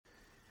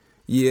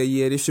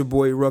Yeah, this your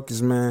boy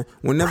Ruckus, man.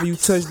 Whenever you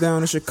touch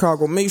down in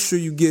Chicago, make sure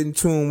you get in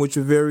tune with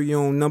your very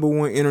own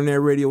 #1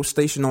 internet radio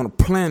station on the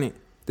planet,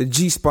 the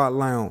G-Spot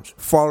Lounge.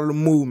 Follow the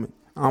movement.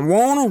 I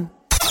want 'em.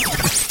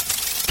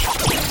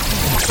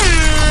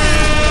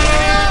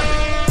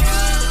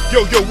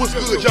 Yo, what's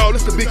good, y'all?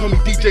 It's the big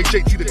homie DJ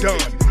JT the Don,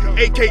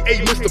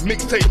 a.k.a. Mr.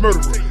 Mixtape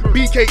Murderer,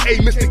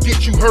 b.k.a. Mr.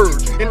 Get You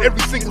Heard. And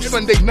every single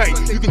Sunday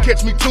night, you can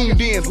catch me tuned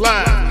in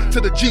live to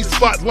the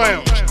G-Spot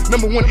Lounge,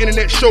 #1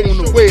 internet show on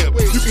the web.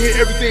 You can hear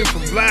everything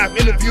from live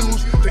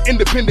interviews to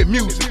independent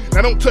music.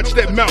 Now don't touch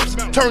that mouse,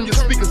 turn your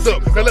speakers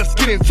up. Now let's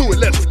get into it,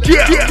 let's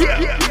get it.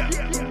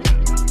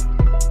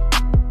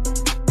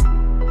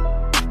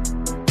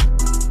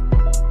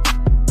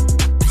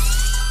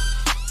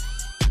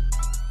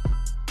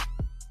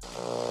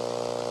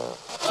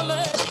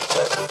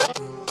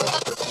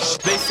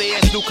 They say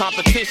it's new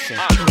competition,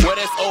 well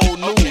that's old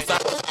news.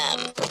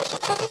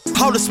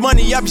 All this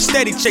money, I be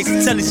steady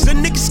chasing, tell these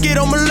niggas get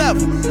on my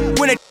level.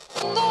 When they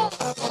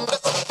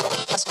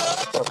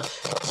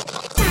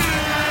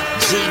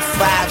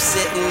G5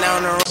 sitting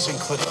on the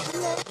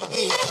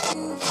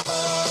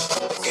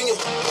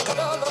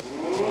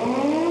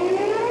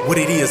what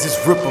it is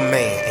Ripper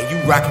Man, and you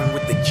rockin'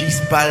 with the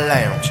G-Spot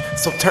Lounge.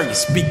 So turn your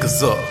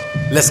speakers up.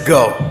 Let's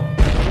go.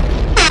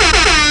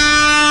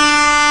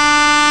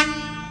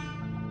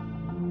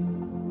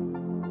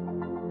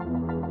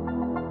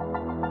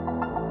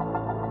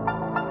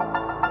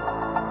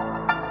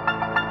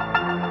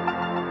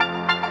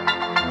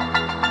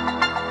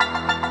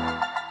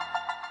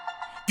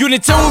 You done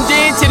tuned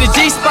in to the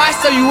G-Spot,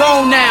 so you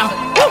on now.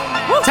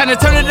 Time to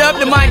turn it up,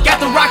 the mic got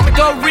the rock to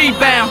go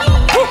rebound.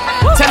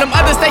 Tell them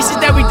other stations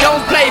that we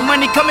don't play.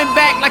 Money coming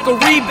back like a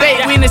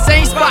rebate. We in the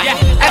same spot,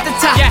 at the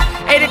top,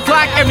 8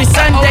 o'clock every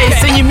Sunday.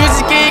 Send your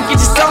music in, get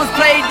your songs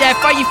played. That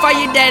fire,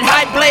 that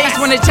hot blaze.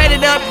 When they chat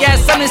it up, got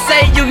something to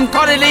say. You can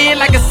call it in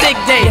like a sick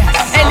day.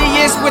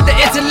 Alias with the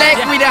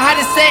intellect, we the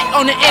hottest set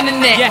on the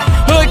internet.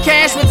 Hood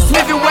cash with the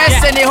Smith &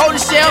 West, and they hold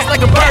the shells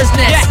like a bird's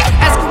nest.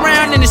 Ask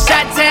around in the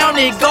shot town,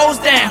 it goes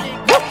down.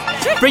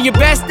 Bring your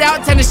best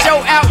out, turn the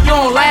show out, you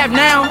don't laugh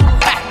now.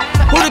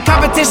 Who the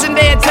competition,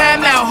 they in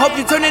time out. Hope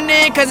you tuning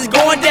in, cause it's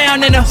going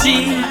down in the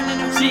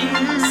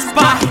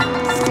G-Spot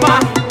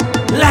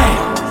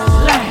Lounge.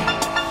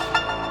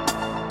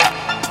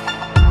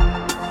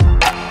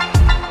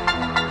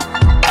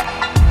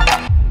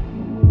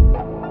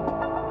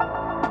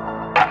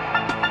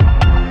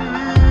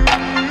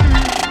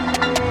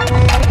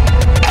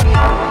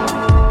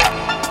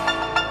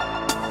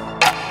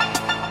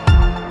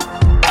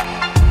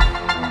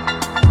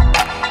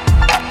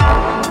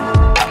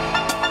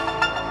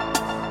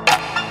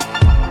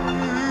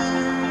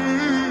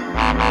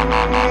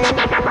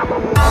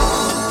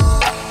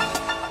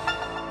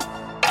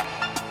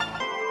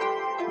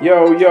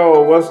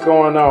 Yo, what's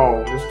going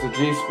on? It's the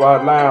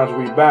G-Spot Lounge.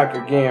 We back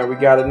again. We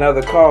got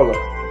another caller.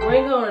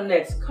 Bring on the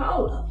next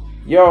caller.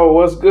 Yo,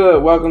 what's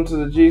good? Welcome to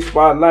the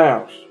G-Spot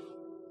Lounge.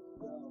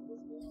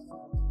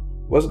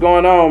 What's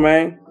going on,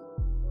 man?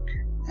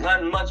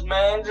 Nothing much,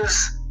 man.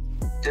 Just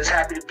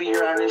happy to be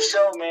here on this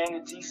show, man.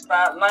 The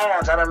G-Spot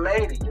Lounge. I done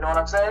made it. You know what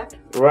I'm saying?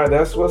 Right,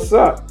 that's what's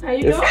up. How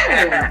you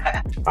doing?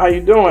 How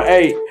you doing?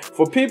 Hey,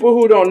 for people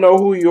who don't know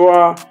who you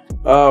are,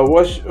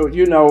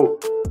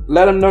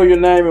 let them know your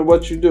name and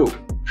what you do.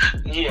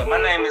 Yeah,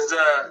 my name is,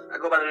 I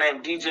go by the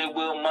name DJ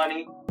Will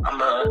Money. I'm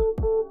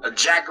a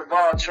jack of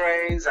all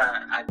trades.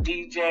 I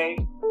DJ.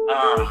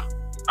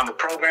 I'm a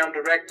program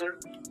director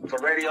for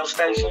a radio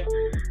station.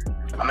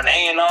 I'm an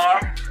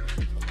A&R.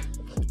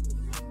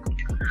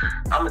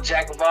 I'm a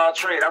jack of all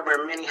trades. I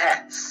wear many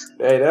hats.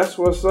 Hey, that's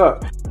what's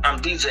up. I'm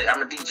a DJ.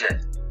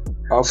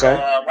 Okay.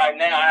 So right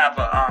now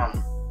I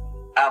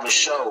have a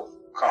show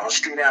called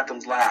Street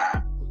Anthems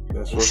Live.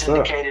 That's It's what's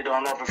up. syndicated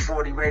on over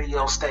 40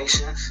 radio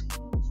stations.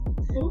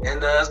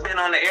 And it's been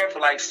on the air for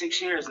like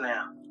 6 years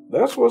now.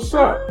 That's what's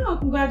up. Oh,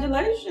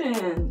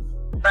 congratulations.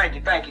 Thank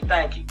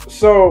you.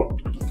 So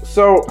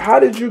how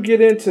did you get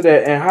into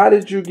that, and how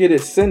did you get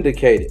it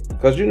syndicated?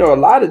 Because I know a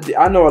lot of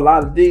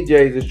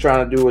DJs is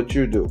trying to do what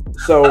you do.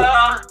 So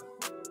Well,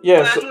 you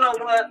know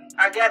what?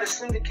 I got it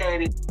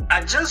syndicated.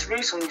 I just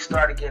recently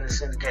started getting it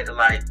syndicated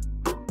like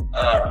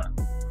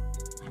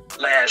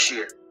last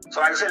year. So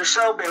like I said, the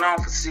show been on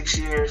for 6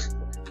 years,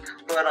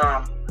 but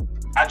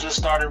I just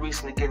started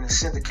recently getting it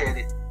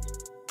syndicated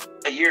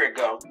a year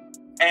ago.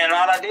 And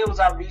all I did was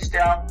I reached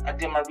out, I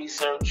did my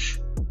research,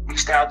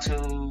 reached out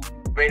to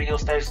radio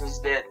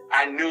stations that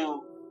I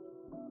knew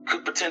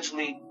could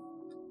potentially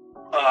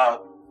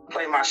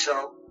play my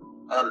show.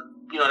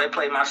 They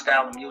play my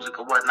style of music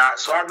or whatnot.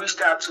 So I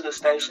reached out to the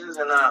stations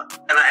and I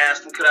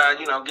asked them, could I,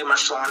 get my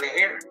show on the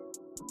air?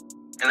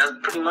 And that's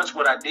pretty much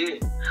what I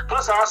did.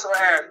 Plus, I also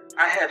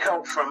had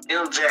help from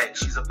LJ.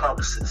 She's a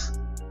publicist.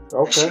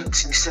 Okay. And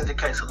she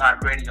syndicates a lot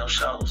of radio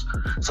shows.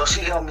 So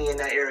she helped me in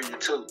that area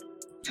too,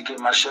 to get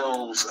my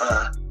shows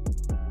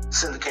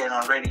syndicated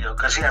on radio,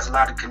 because she has a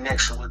lot of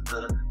connection with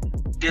the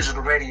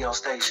digital radio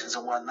stations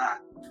and whatnot.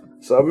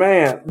 So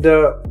man,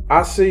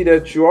 I see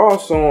that you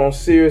also on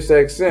Sirius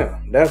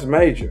XM. That's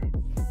major.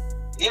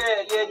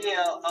 Yeah.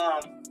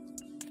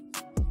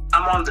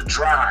 I'm on The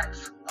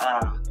Drive.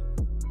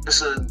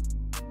 It's a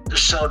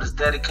show that's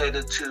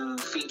dedicated to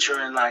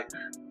featuring like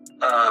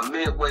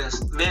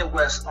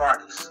Midwest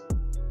artists.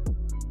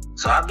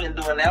 So I've been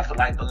doing that for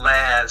like the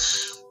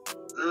last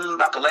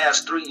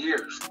 3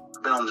 years.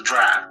 I've been on The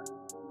Drive.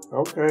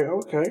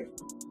 Okay.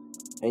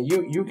 And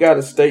you got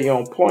to stay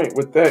on point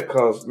with that,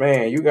 cause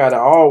man, you got to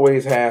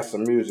always have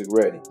some music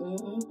ready.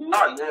 Mm-hmm.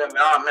 Oh yeah,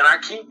 man. I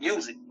keep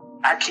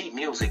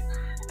music,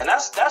 and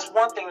that's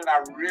one thing that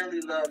I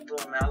really love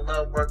doing, man. I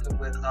love working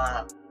with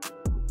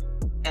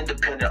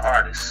independent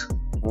artists.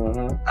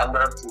 Mm-hmm. I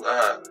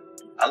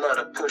love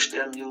to push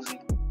their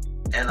music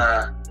and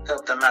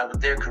help them out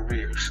with their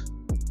careers.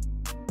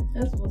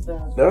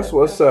 That's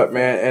what's up,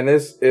 man. And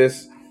it's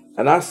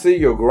and I see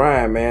your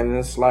grind, man. And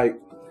it's like,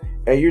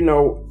 and you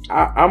know,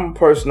 I'm a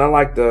person, I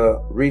like to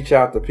reach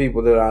out to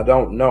people that I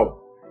don't know.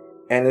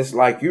 And it's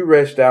like you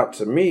reached out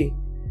to me,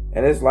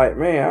 and it's like,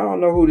 man, I don't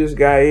know who this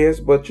guy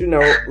is, but you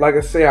know, like I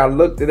say, I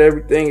looked at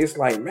everything. It's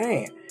like,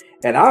 man,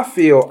 and I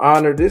feel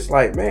honored. It's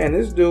like, man,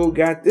 this dude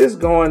got this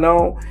going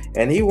on,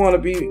 and he want to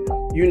be,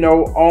 you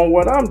know, on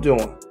what I'm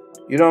doing.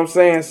 You know what I'm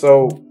saying?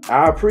 So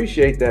I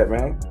appreciate that,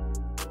 man.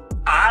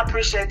 I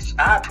appreciate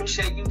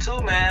you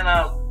too, man.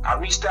 I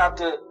reached out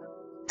to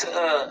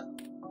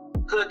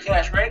Hood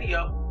Cash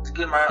Radio to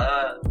get my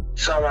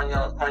show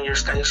on your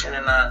station,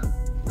 and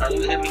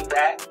you hit me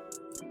back,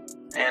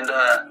 and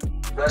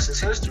rest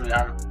is history.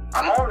 I'm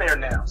on there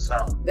now, so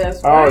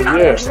that's right. Oh I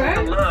yeah, appreciate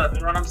the love.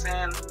 You know what I'm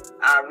saying?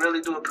 I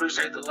really do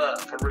appreciate the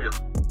love, for real.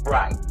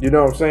 Right. You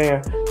know what I'm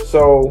saying?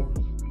 So,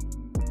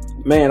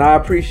 man, I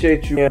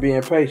appreciate you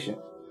being patient.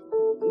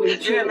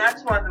 Yeah, man, I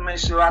just wanted to make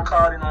sure I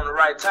called in on the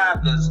right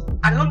time, because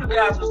I knew you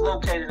guys was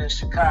located in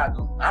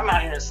Chicago. I'm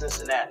out here in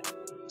Cincinnati.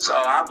 So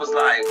I was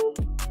like,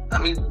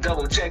 let me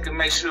double check and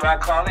make sure I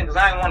call in, because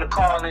I didn't want to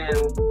call in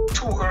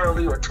too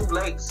early or too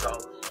late. So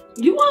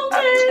you won't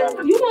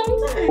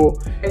mind.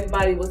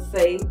 Everybody was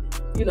safe,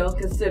 you know,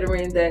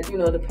 considering that, you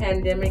know, the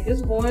pandemic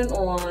is going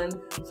on.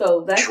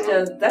 So that's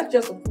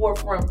just a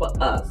forefront for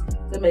us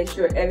to make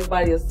sure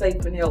everybody is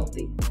safe and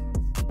healthy.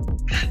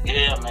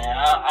 Yeah, man,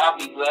 I'll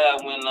be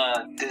glad when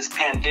this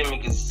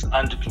pandemic is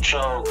under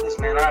control, because,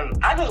 man,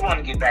 I just want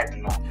to get back to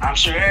normal. I'm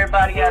sure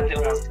everybody out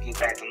there wants to get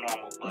back to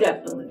normal.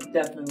 Definitely.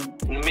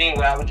 In the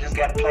meanwhile, we just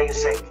got to play it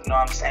safe, you know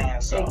what I'm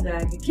saying? So.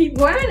 Exactly. Keep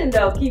grinding,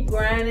 though. Keep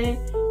grinding.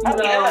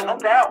 Yeah, no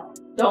doubt.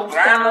 Don't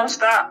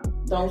stop.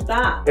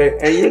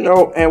 And you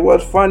know, and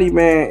what's funny,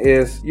 man,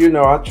 is, you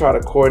know, I try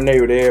to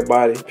coordinate with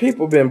everybody.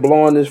 People been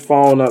blowing this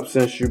phone up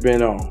since you've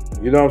been on.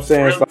 You know what I'm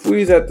saying? It's like, if we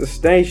was at the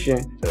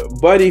station,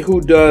 buddy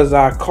who does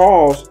our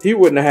calls, he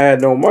wouldn't have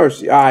had no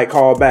mercy. All right,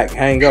 call back,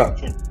 hang up.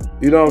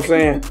 You know what I'm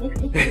saying?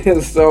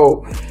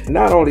 So,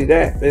 not only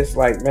that, it's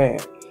like, man,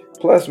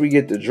 plus we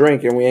get to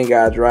drink and we ain't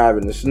got to drive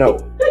in the snow.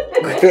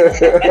 We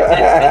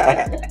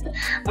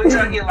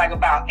trying to get like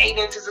about 8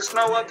 inches of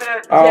snow up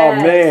there. Oh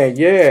man,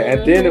 yeah,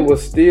 and then it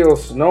was still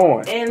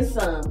snowing. And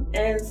some.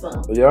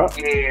 Yeah.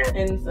 Yeah,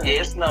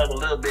 it snowed a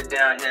little bit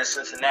down here in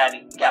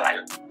Cincinnati. Got like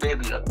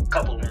maybe a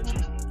couple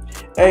inches.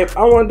 Hey,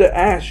 I wanted to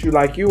ask you,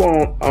 like, you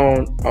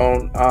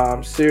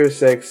on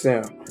Sirius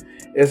XM.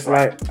 It's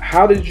like,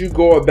 how did you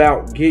go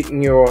about getting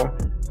your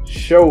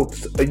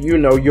shows, you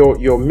know,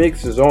 your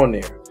mixes on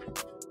there?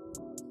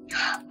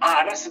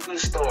 That's a good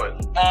story.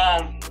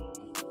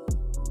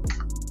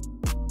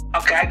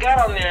 Okay, I got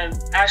on there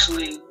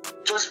actually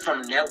just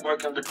from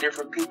networking with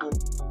different people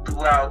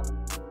throughout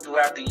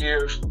the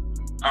years.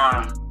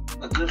 A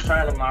good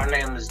friend of mine, her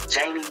name is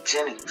Janie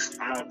Jennings.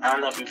 I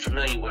don't know if you're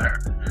familiar with her.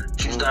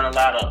 She's done a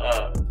lot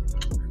of,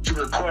 she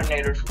was a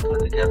coordinator for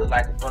putting together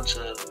like a bunch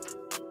of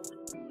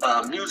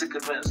music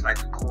events, like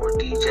the Core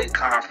DJ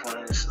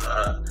Conference,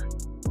 I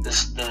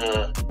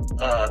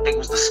think it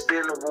was the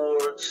Spin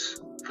Awards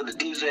for the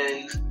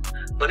DJs.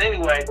 But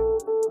anyway,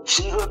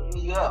 she hooked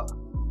me up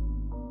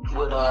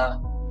with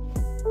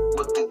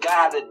the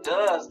guy that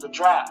does the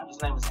drive.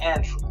 His name is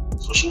Andrew.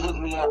 So she hooked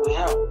me up with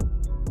him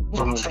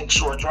from Fake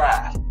Shore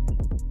Drive.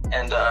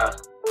 And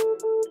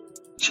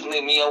she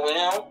linked me up with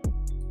him,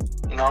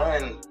 you know,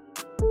 and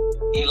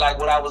he liked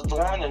what I was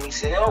doing, and he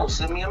said, oh,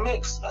 send me a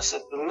mix. I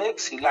sent the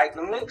mix, he liked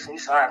the mix, and he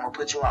said, all right, I'm gonna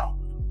put you on.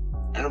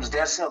 And it was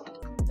that simple.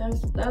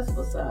 That's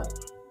what's up.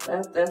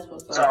 That's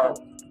what's up.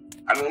 So,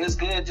 I mean, it's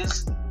good.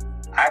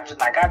 I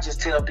just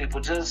tell people,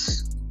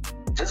 just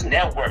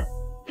network.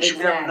 You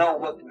never know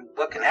what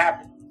can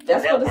happen.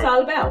 That's what it's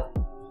all about.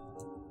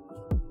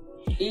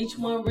 Each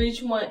one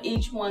reach one,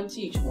 each one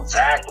teach one.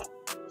 Exactly.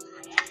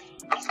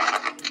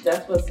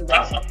 That's what's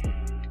about.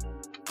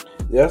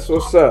 That's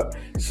what's up.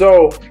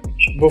 So,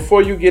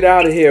 before you get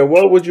out of here,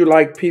 what would you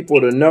like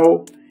people to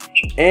know?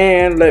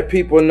 And let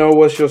people know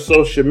what's your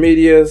social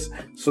medias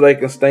so they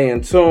can stay in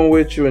tune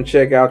with you and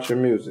check out your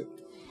music.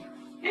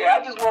 Yeah,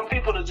 I just want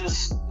people to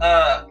just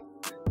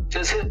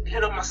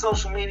hit up my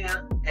social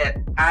media at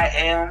I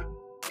am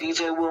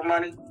DJ Will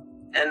Money,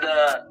 and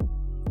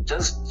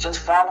just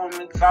follow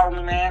me,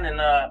 man.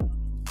 And I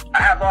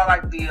have all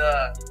like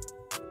I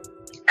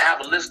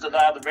have a list of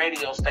all the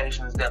radio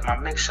stations that my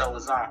mix show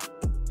is on.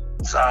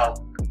 So,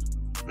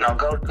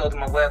 go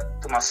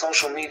to my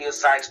social media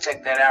sites,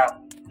 check that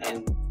out,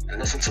 and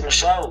listen to my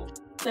show.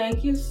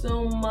 Thank you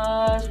so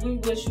much. We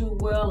wish you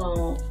well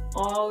on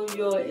all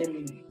your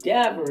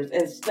endeavors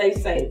and stay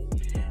safe.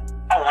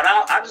 Oh, and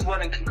I just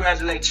want to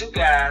congratulate you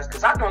guys,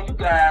 because I know you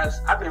guys,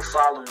 I've been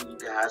following you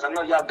guys. I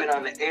know y'all been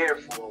on the air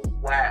for a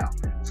while.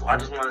 So I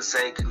just want to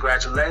say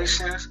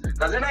congratulations,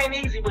 because it ain't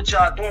easy what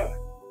y'all doing.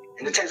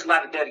 And it takes a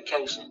lot of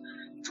dedication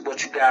to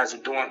what you guys are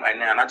doing right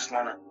now. And I just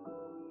want to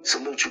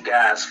salute you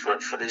guys for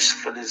this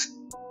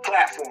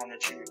platform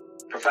that you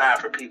provide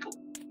for people.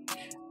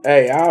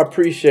 Hey, I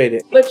appreciate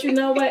it. But you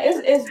know what?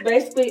 It's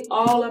basically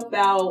all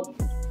about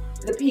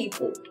the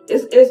people.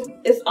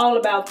 It's all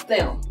about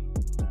them.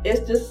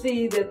 It's to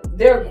see that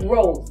their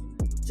growth,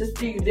 to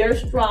see their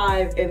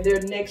strive and their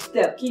next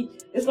step.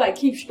 It's like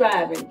keep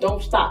striving.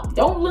 Don't stop.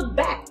 Don't look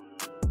back.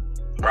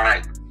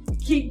 Right.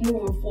 Keep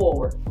moving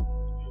forward.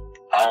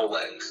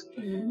 Always.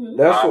 Mm-hmm.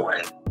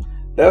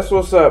 That's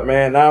what's up,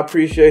 man. I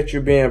appreciate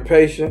you being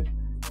patient,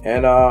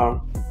 and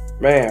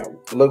man,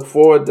 look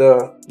forward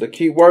to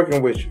keep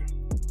working with you.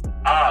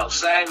 Oh,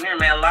 same here,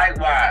 man.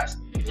 Likewise.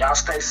 Y'all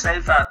stay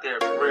safe out there,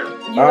 for real.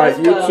 All right,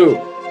 you too.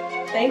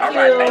 Thank you.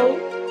 Right, thank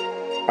you.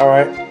 All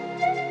right.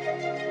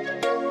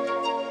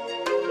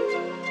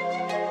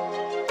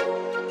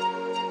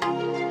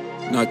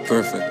 Not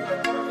perfect.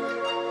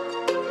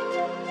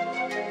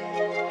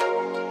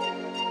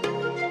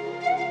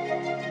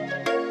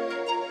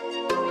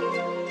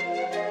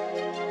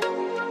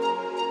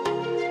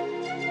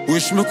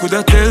 Wish me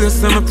coulda tell you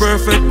I'm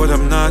perfect, but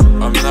I'm not.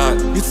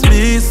 It's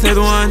me, said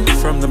one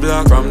from the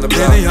block.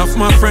 Many of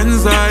my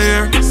friends are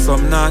here,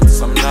 some not.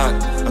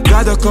 I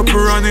got a couple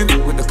running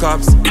with the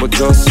cops, but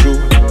just you.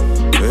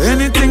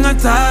 Anything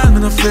at all, me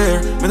no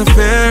fear.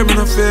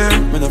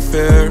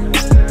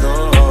 No,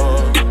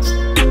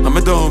 I'm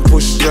a don't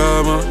push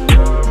drama,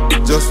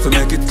 just to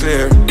make it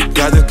clear.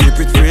 Gotta keep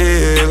it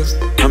real.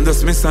 I'm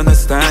just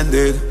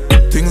misunderstanding.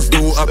 Things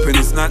do happen,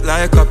 it's not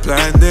like I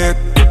planned it.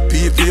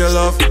 People you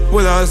love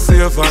will all see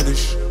you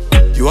vanish.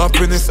 You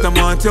happiness, the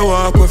month you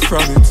walk away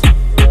from it.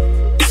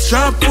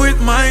 Sharp with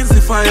minds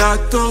if I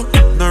had to.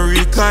 No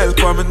recoil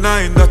for me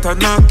 9 that I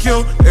knock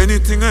you.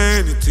 Anything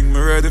me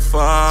ready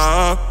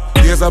for.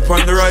 Gaze up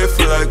on the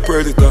rifle like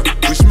predator.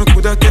 Wish me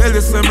coulda tell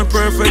you I'm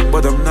perfect,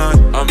 but I'm not.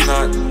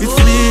 It's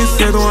me,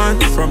 said one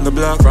from the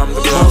block.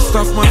 Most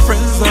of my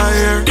friends are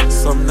here,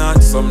 some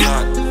not.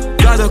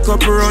 Got a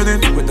couple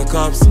running with the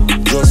cops,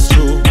 just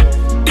true.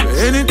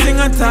 Anything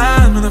at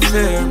all, me no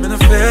fear.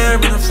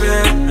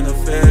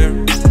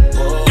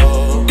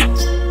 Oh,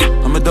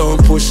 I'm a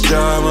don't push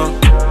drama,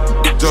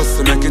 just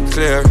to make it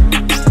clear.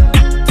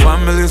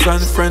 Families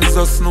and friends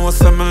just know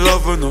some me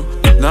love you no.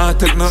 Nah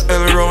take no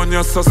L round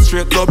you, so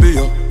straight lobby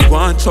you. Go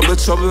on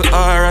trouble,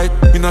 alright,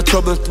 you no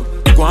trouble too.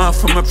 Go on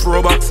for my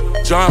pro box,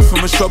 jar for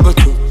my shovel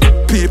too.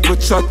 People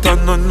chat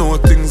and don't know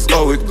things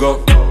how it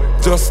go.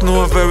 Just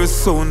know very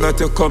soon that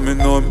you're coming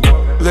home.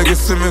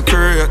 Legacy me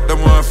create,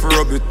 them want to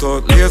rub it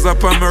out. Lays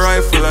up on my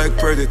rifle like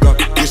predator.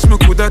 Wish me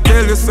coulda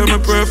tell you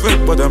I'm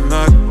perfect, but I'm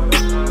not.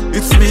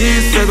 It's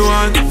me, said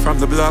one from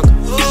the block.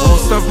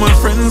 Most of my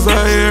friends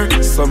are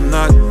here, some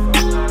not.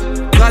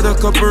 Got a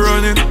couple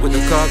running with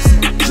the cops,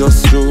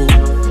 just true.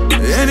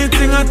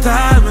 Anything at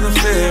all, me no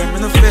fear.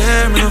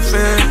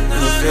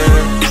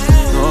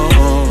 No,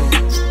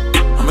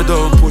 I'm a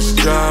don't push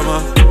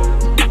drama,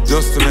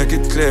 just to make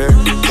it clear.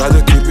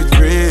 Gotta keep it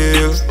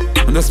real,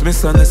 and just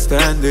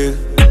misunderstanding.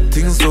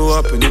 Things do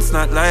happen, it's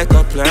not like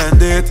I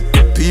planned it.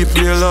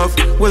 People you love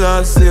will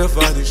all see you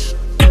vanish.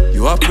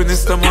 You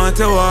happiness, the month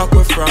you walk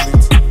away from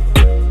it.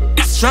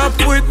 Sharp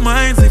with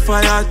minds if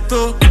I had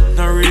to.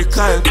 No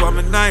recoil for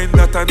me 9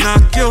 that I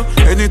knock you.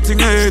 Anything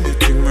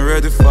me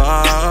ready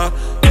for.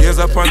 Gaze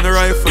up on the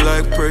rifle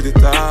like predator.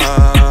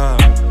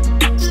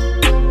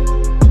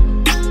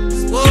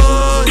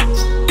 Whoa.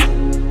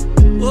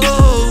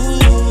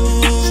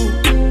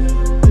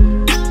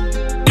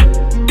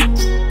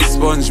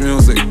 Sponge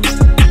music,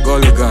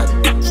 Gully God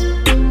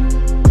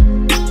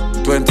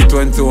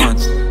 2021.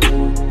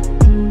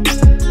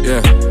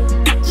 Yeah.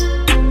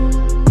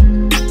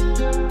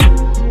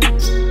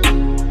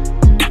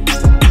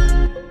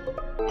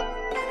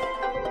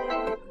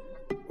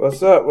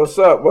 What's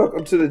up?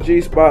 Welcome to the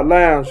G-Spot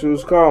Lounge.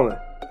 Who's calling?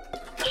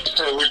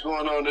 Hey, what's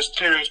going on? This is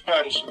Terrance,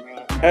 Patterson,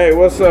 man. Hey,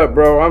 what's up,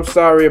 bro? I'm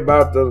sorry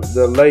about the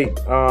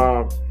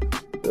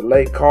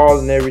late call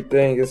and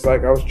everything. It's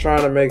like I was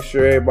trying to make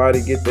sure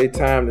everybody get their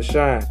time to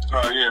shine.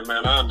 Oh yeah,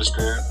 man, I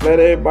understand. Let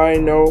everybody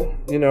know,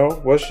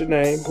 what's your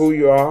name, who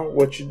you are,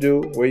 what you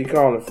do, where you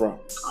calling from.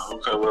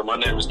 Okay, well, my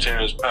name is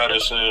Terrance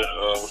Patterson.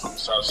 From the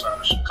south side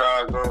of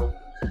Chicago.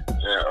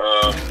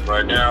 And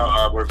right now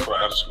I work for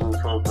an after-school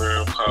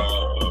program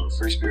called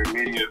Free Spirit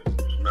Media, a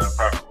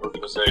nonprofit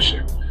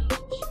organization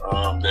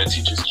that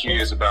teaches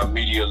kids about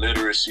media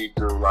literacy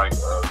through like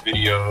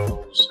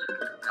videos,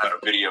 how to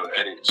video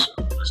edit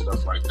and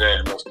stuff like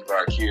that. Most of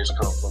our kids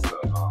come from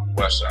the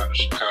west side of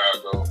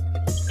Chicago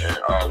and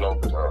all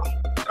over.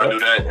 I do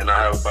that, and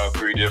I have about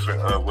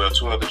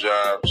 2 other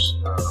jobs: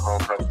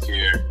 home health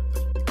care,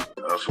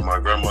 for my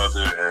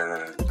grandmother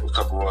and a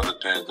couple other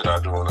things that I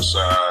do on the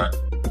side.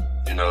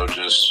 You know,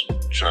 just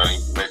trying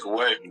to make a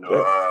way. You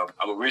know,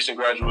 I'm a recent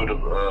graduate of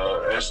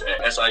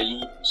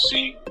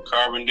SIUC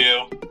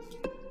Carbondale,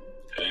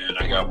 and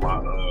I got my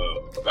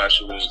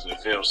bachelor's in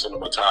film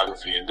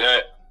cinematography in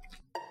that.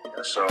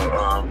 So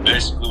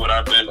basically what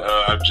I've been,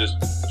 I've just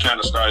kind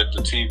of started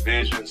the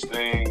T-Visions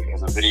thing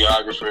as a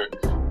videographer,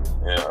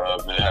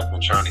 and have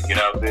been trying to get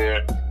out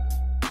there,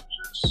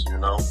 just, you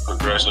know,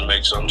 progress and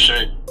make something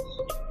shape.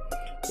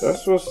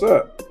 That's what's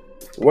up.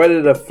 Where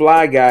did the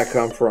FlyGuy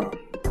come from?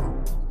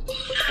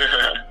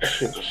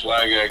 The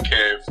FlyGuy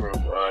came from,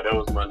 that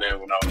was my name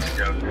when I was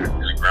younger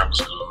in grammar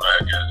school. I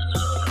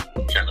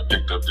kind of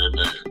picked up that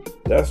name.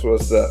 That's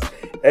what's up.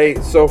 Hey,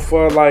 so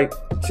for like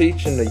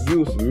teaching the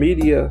youth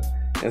media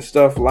and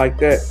stuff like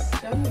that,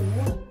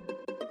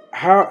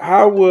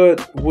 how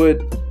would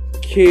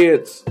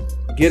kids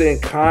get in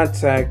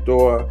contact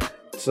or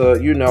to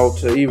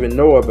even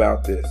know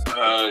about this?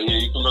 Yeah,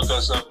 you can look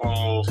us up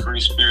on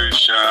Free Spirit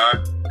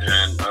Shot,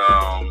 and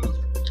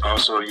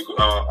also you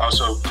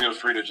also feel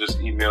free to just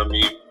email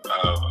me.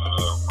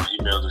 My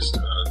email is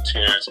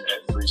Terrance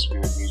at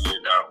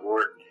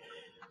freespiritmedia.org.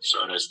 So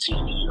that's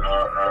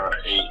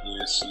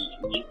TERRANCE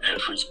at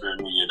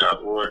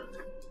freespiritmedia.org.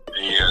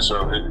 And yeah,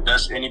 so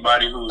that's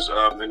anybody who's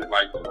in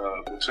like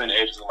between the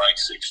ages of like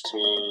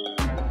 16,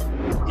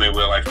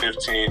 we're like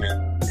 15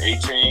 and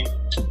 18.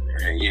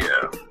 And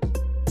yeah.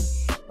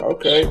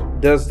 Okay.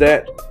 Does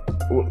that,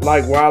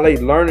 like, while they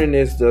learning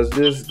this, does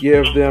this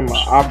give them an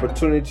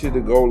opportunity to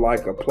go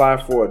like apply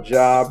for a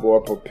job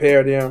or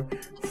prepare them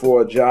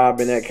for a job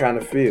in that kind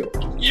of field?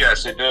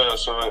 Yes, it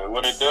does. So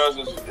what it does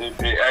is it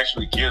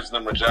actually gives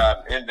them a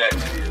job in that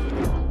field.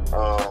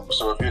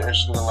 So if you're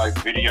interested in like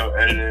video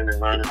editing and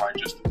learning like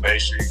just the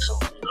basics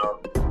of, you know,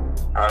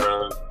 how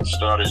to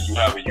start it, you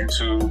have a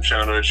YouTube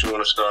channel that you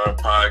want to start, a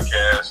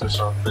podcast or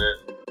something,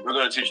 we're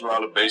going to teach you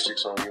all the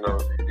basics on, you know,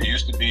 it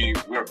used to be,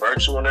 we're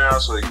virtual now,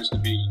 so it used to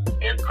be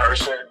in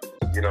person.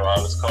 You know,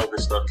 all this COVID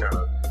stuff kind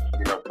of,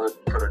 you know, put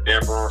a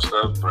damper on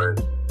stuff,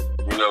 but,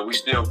 you know, we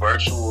still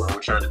virtual and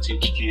we're trying to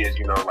teach kids,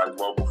 you know, like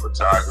mobile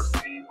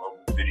photography,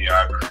 mobile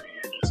videography,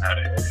 and just how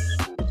to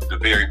edit, the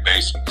very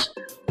basics.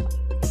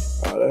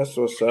 Oh, that's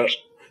what's up.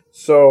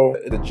 So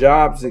the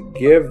jobs it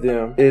give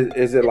them,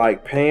 is it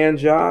like paying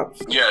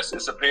jobs? Yes,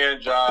 it's a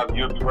paying job.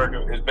 You'll be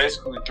working, it's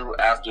basically through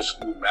After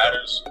School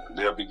Matters.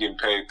 They'll be getting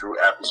paid through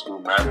After School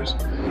Matters.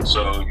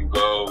 So you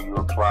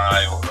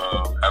apply on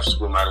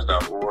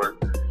afterschoolmatters.org,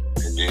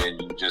 and then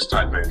you just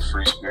type in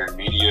Free Spirit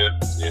Media,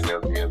 and they'll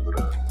be able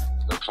to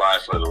apply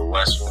for the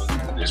West one.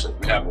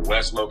 We have a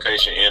West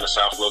location and a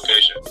South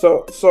location.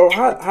 So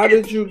how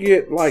did you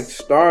get like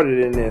started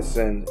in this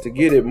and to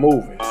get it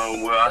moving?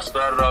 Well, I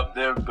started off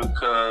there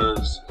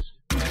because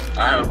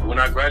when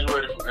I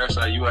graduated from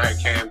SIU, I had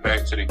came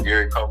back to the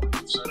Gary Coleman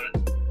Youth Center.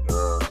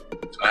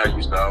 I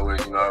used to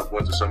always, you know, I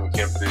went to summer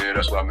camp there.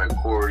 That's why I met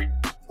Corey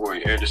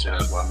Anderson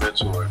as my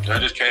mentor. And I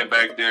just came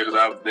back there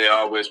because they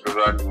always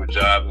provided me with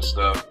jobs and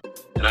stuff,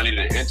 and I needed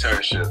an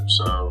internship.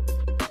 So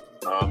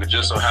it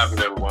just so happened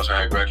that once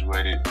I had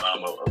graduated,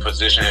 a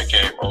position had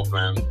came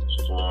open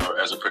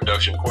as a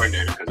production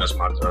coordinator, because that's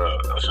my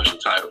official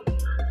title.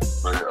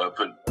 But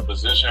a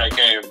position had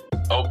came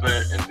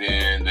open, and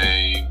then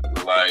they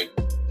were like,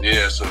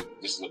 yeah, so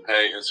this is a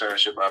paid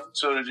internship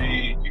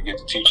opportunity. You get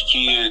to teach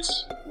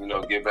kids, you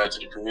know, get back to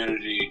the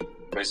community,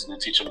 basically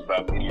teach them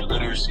about media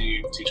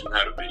literacy, teach them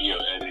how to video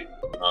edit,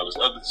 and all this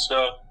other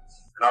stuff.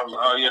 And I was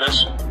like, oh yeah,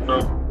 that's, you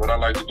know, what I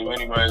like to do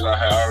anyways. I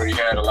had already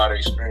had a lot of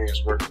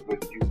experience working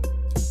with youth,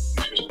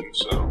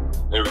 so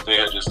everything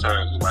had just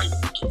turned like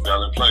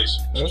fell in place.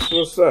 That's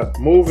what's up.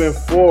 Moving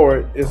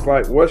forward, it's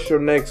like, what's your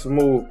next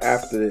move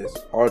after this?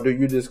 Or do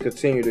you just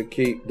continue to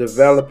keep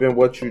developing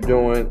what you're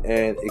doing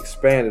and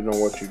expanding on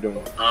what you're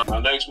doing? My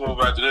next move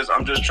after this,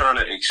 I'm just trying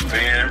to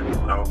expand.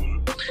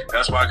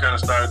 That's why I kind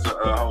of started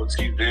the whole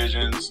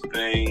T-Visions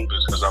thing,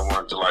 because I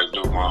wanted to like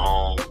do my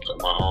own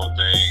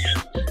thing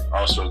and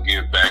also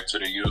give back to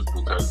the youth,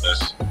 because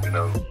that's, you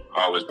know,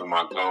 always been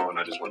my goal, and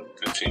I just want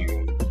to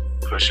continue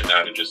pushing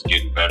out and just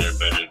getting better and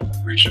better,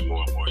 reaching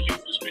more and more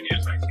youth, as many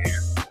as I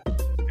can,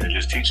 and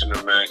just teaching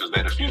them, man, because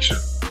they're the future.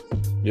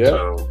 Yeah,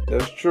 so,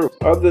 that's true.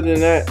 Other than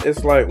that,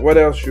 it's like, what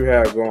else you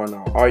have going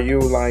on? Are you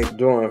like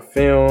doing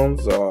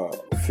films or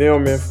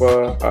filming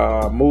for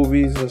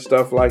movies and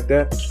stuff like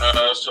that?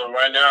 So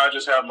right now I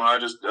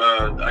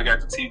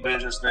got the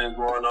T-Visions thing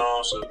going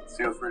on, so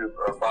feel free to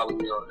follow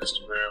me on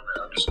Instagram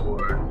at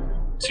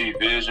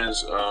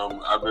 _T-Visions.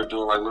 I've been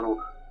doing like little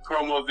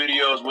promo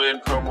videos,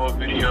 wedding promo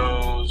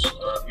videos,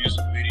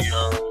 music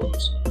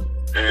videos,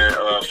 and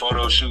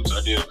photo shoots.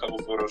 I did a couple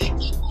photo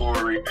shoots for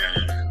Corey,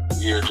 and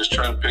yeah, just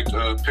trying to pick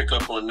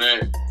up on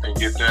that and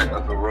get that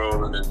up and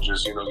rolling, and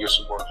just, you know, get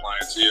some more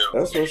clientele.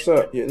 That's what's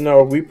up. You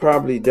know, we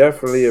probably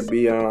definitely will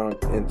be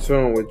in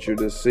tune with you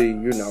to see,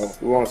 you know,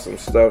 we want some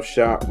stuff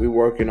shot. We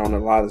working on a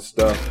lot of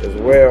stuff as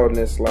well, and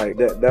it's like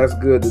that's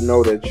good to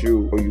know that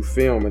you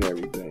film and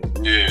everything.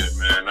 Yeah,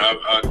 man,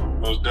 I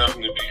most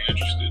definitely be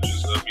interested.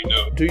 Just let me me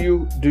know. Do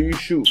you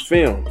shoot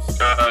films?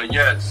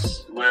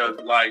 Yes. Well,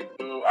 like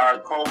through our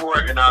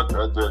cohort and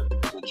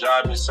the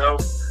job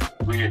itself,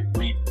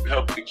 we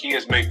help the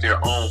kids make their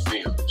own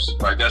films.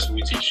 Like that's what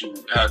we teach you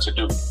how to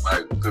do,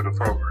 like through the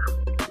program.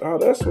 Oh,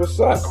 that's what's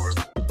up.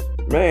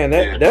 Man,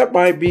 that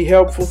might be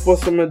helpful for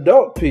some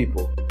adult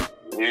people.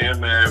 Yeah,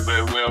 man.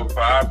 But well, for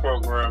our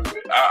program,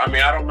 I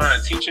mean, I don't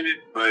mind teaching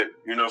it, but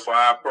you know, for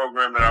our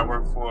program that I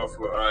work for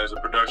as a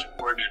production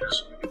coordinator,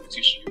 so we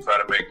teach you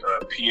how to make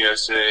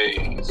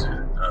PSAs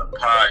and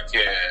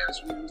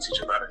podcasts. We teach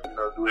you how to,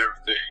 do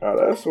everything. Oh,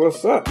 that's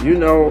what's up. You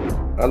know,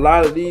 a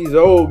lot of these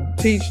old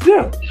teach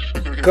them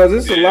because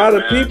it's a lot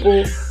of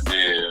people.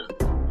 Yeah.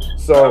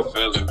 So I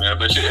feel it, man.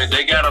 But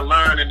they gotta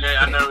learn, and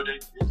I know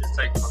it just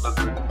takes them a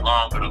little bit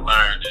longer to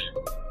learn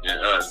than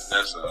us.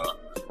 That's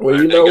well,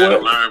 you they know gotta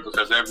what? learn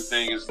because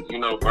everything is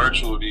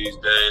virtual these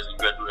days. You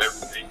gotta do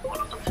everything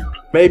on a computer.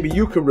 Maybe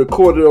you can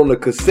record it on a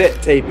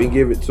cassette tape and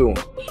give it to him.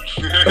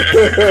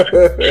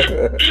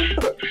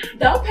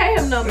 Don't pay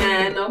him no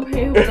man. Don't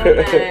pay him no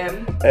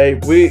man. Hey,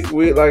 we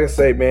like I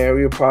say, man,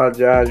 we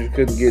apologize you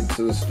couldn't get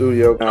to the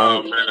studio.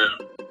 Oh man,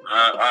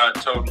 I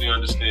totally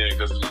understand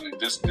because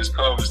this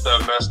COVID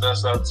stuff messed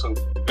us up too.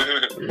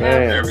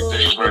 Man,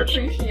 everything's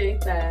virtual.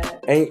 Appreciate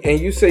that. And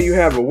you say you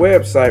have a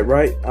website,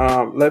 right?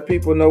 Let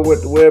people know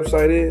what the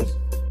website is.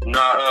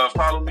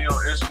 Follow me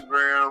on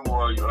Instagram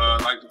or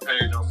like the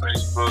page on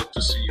Facebook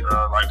to see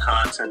like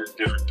content and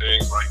different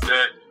things like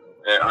that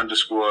at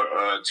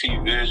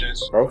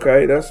 _T-Visions.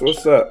 Okay, that's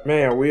what's up.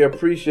 Man, we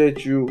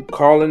appreciate you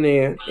calling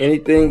in.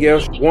 Anything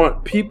else you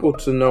want people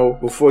to know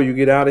before you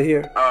get out of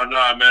here? Oh,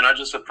 no, man. I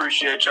just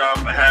appreciate y'all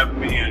for having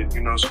me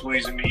and,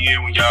 squeezing me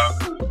in when y'all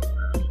could.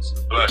 It's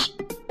a blessing.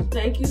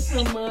 Thank you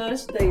so much.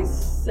 Stay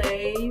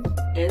safe.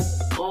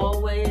 As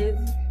always,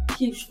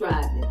 keep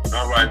striving.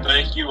 All right.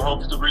 Thank you.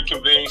 Hope to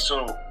reconvene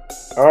soon.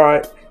 All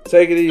right.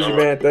 Take it easy,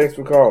 man. Thanks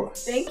for calling.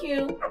 Thank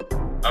you.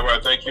 All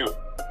right. Thank you.